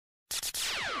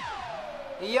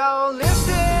Yo,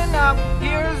 listen up,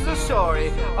 here's the story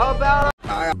about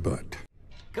a butt.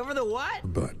 Cover the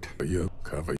what? Butt. You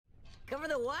cover. Cover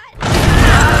the what?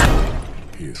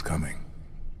 He is coming.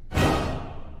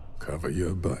 Cover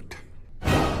your butt.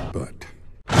 Butt.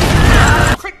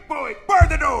 Quick, boy, bar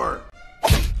the door!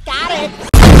 Got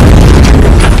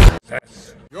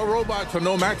it! Your robots are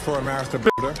no match for a master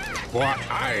builder. Boy,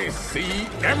 I see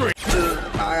everything.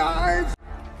 My eyes.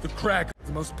 The crack,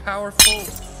 the most powerful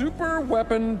super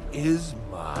weapon is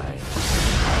mine.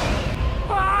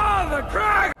 Ah, the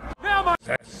crack! Now my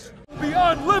sets will be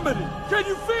unlimited. Can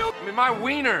you feel me, my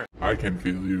wiener? I can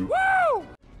feel you. Woo!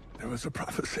 There was a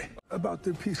prophecy about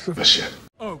the piece of shit.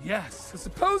 Oh, yes, the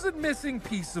supposed missing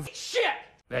piece of shit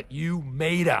that you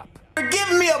made up.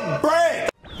 Give me a break!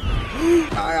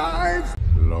 my eyes.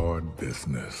 Lord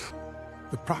business.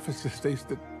 The prophecy states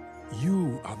that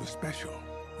you are the special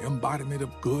embodiment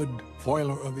of good,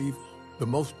 foiler of evil, the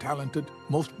most talented,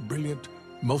 most brilliant,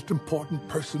 most important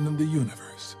person in the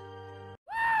universe.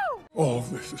 Woo! All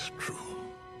this is true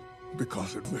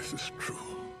because this is true.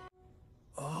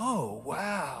 Oh,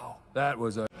 wow. That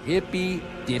was a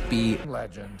hippy-dippy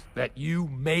legend that you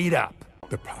made up.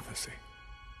 The prophecy.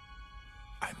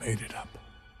 I made it up.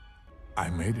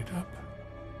 I made it up.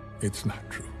 It's not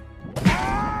true.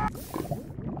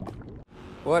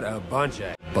 What a bunch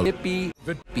of hippie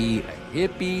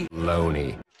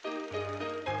loney.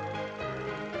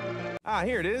 Ah,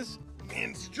 here it is.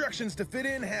 Instructions to fit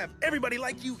in, have everybody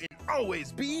like you, and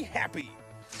always be happy.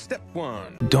 Step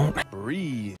 1. Don't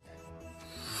Breathe.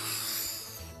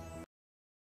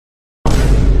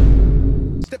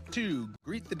 Step 2.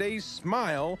 Greet the day,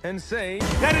 smile, and say,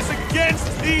 "That is against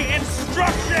the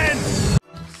instructions!"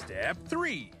 Step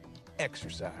 3.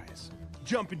 Exercise.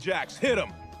 Jumping jacks, hit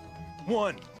 'em.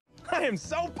 1. I am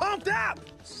so pumped up!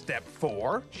 Step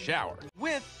 4. Shower.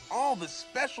 With all the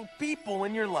special people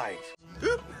in your life.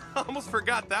 Oop, almost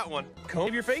forgot that one.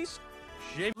 Comb your face.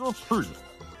 Shave your fruit.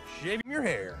 Shave your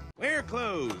hair. Wear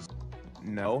clothes.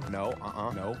 No, no,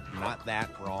 not that.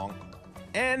 Wrong.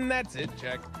 And that's it,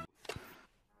 check.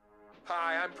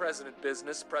 Hi, I'm President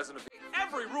Business, President of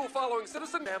every rule-following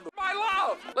citizen and my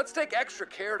love. Let's take extra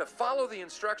care to follow the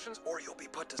instructions or you'll be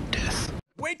put to death.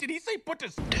 Wait, did he say put to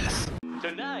death?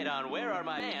 Tonight on Where Are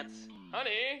My Ants?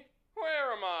 Honey,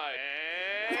 where are my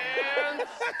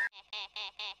ants?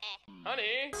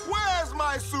 Honey, Where's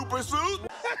my super suit?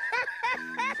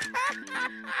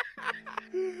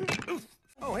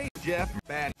 Oh, hey, Jeff,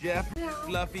 Bad Jeff,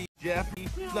 Fluffy Jeff,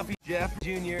 Fluffy Jeff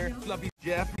Jr., Fluffy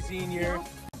Jeff Sr.,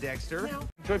 Dexter.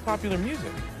 Enjoy popular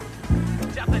music.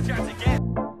 Jeff the Jets again.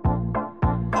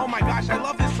 Oh my gosh, I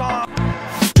love this song.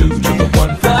 2 to the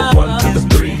 1, 1 to the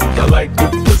 3. I like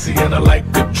good pussy and I like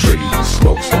good trees.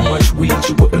 Smoke so much weed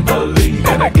you wouldn't believe,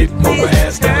 and I get more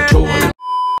ass than a toilet.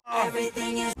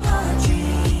 Everything is poetry.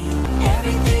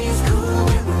 Everything is cool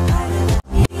with my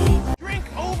Drink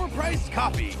overpriced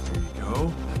coffee. There you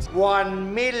go.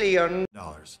 $1 million.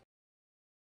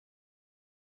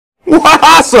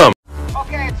 awesome!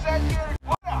 Okay, it says here,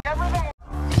 everything.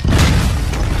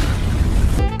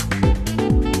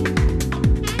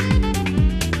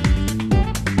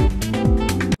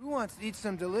 Who wants to eat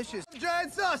some delicious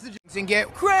giant sausages and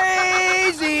get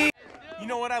crazy? You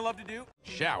know what I love to do?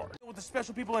 Shower. With the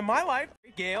special people in my life.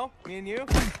 Gail, me and you.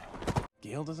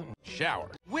 Gail doesn't shower.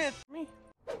 With me.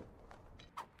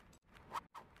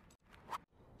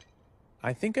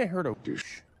 I think I heard a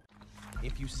douche.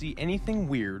 If you see anything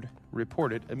weird,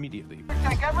 report it immediately.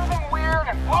 Take everything weird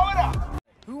and blow it up.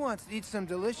 Who wants to eat some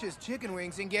delicious chicken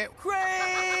wings and get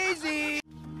crazy?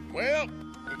 Well,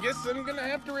 I guess I'm gonna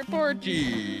have to report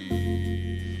you.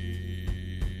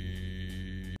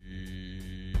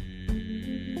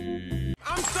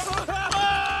 I'm so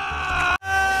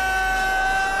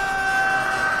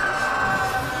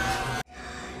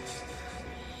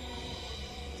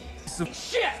Some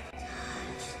shit!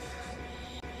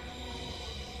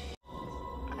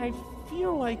 I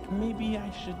feel like maybe I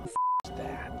should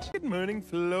that. Good morning,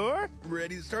 Floor.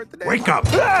 Ready to start the day? Wake up!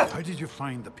 How did you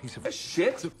find the piece of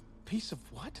Shit? The piece of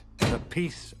what? the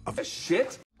piece of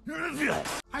Shit?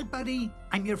 Hi, buddy.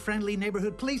 I'm your friendly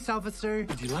neighborhood police officer.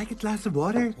 Would you like a glass of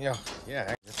water? Yeah.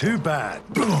 Too bad.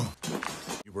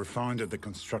 You were found at the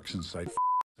construction site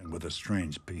with a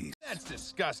strange piece. That's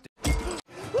disgusting.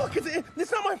 Look,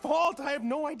 it's not my fault. I have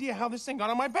no idea how this thing got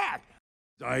on my back.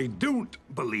 I don't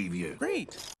believe you.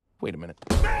 Great. Wait a minute.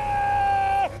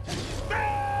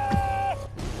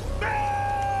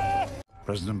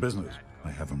 President Business. I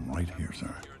have him right here,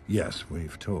 sir. Yes,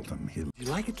 we've told him he'll... Would you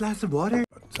like a glass of water?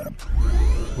 But,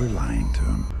 we're lying to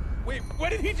him. Wait,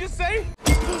 what did he just say?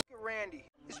 Randy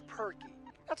is perky.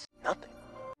 That's nothing.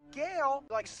 Gail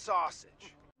likes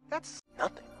sausage. That's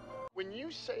nothing. When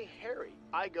you say Harry,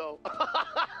 I go.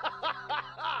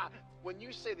 When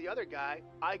you say the other guy,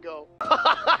 I go.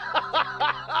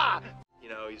 You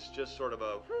know, he's just sort of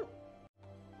a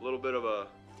little bit of a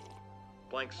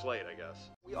blank slate, I guess.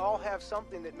 We all have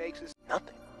something that makes us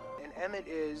nothing. And Emmett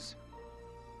is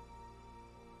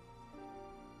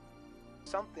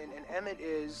something, and Emmett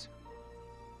is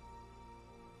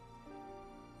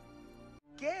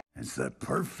Gail. It's the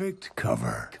perfect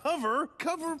cover. Cover?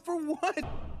 Cover for what?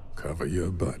 Cover your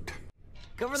butt.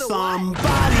 Cover the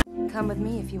what? Come with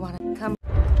me if you want to come.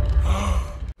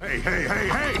 Hey, hey, hey,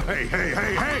 hey, hey, hey,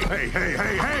 hey, hey, hey, hey,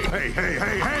 hey, hey, hey,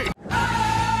 hey, hey.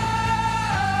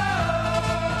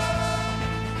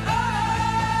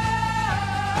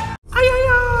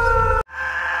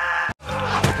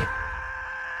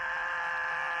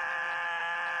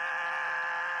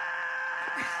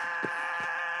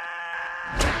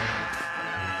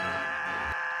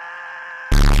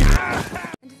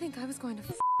 And to think I was going to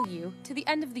you to the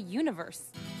end of the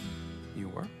universe. You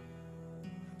were?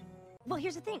 Well,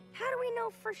 here's the thing. How do we know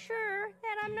for sure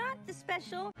that I'm not the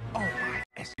special?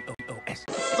 S-O-O-S.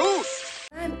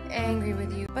 I'm angry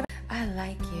with you, but I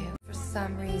like you for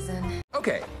some reason.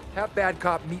 Okay, have bad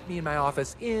cop meet me in my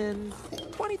office in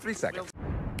 23 seconds.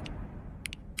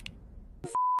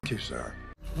 You, sir.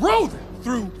 Roll them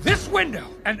through this window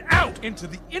and out into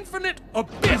the infinite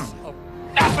abyss of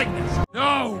nothingness.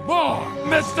 No more,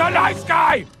 Mr. Nice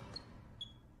Guy!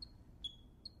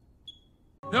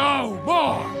 No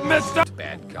more, Mr.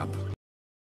 Bad cop.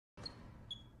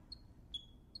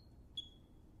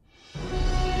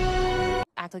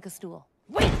 Act like a stool.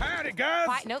 Wait! Howdy, guys!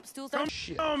 Quiet. Nope, stools don't.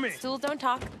 Shit. Show me. Stools don't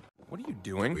talk. What are you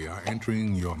doing? We are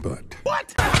entering your butt.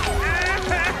 What?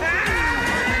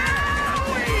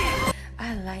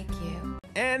 I like you.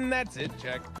 And that's it,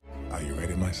 check. Are you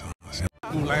ready, my son?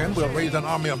 Land will raise an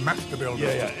army of master builders.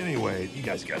 Yeah. Anyway, you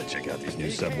guys gotta check out these new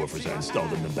subwoofers I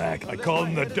installed in the back. I call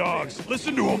them the dogs.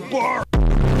 Listen to them bark.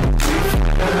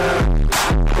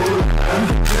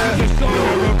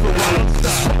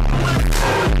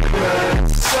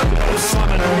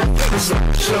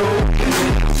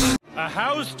 A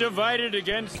house divided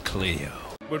against Cleo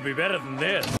would be better than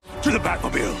this. To the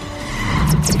Batmobile.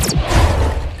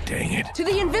 Dang it. To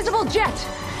the invisible jet!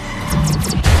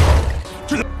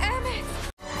 To the... Emmett!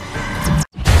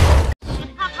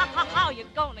 How you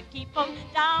gonna keep them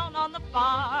down on the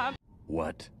farm?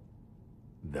 What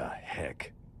the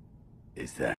heck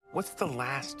is that? What's the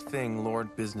last thing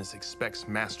Lord Business expects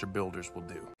master builders will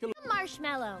do?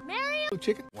 Marshmallow. Mary?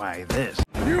 Chicken. Why this?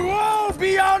 You all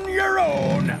be on your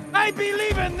own! I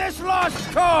believe in this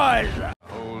lost cause!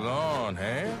 Hold on,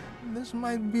 Ham. This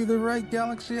might be the right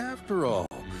galaxy after all,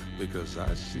 because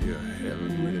I see a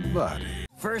heavenly body.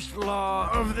 First law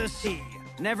of the sea.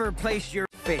 Never place your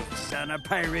face on a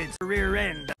pirate's rear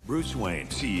end. Bruce Wayne,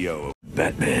 CEO of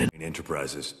Batman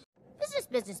Enterprises.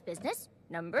 Business.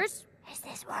 Numbers. Is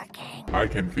this working? I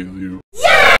can feel you.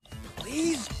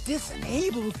 Please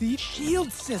disable the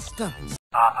shield systems.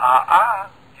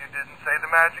 You didn't say the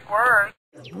magic word.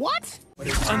 What?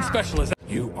 Unspecial as that.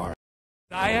 You are.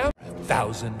 I am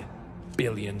 1,000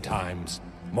 billion times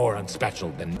more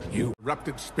unspecial than you.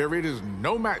 Corrupted spirit is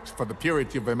no match for the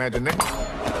purity of imagination.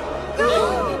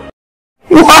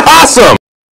 Awesome!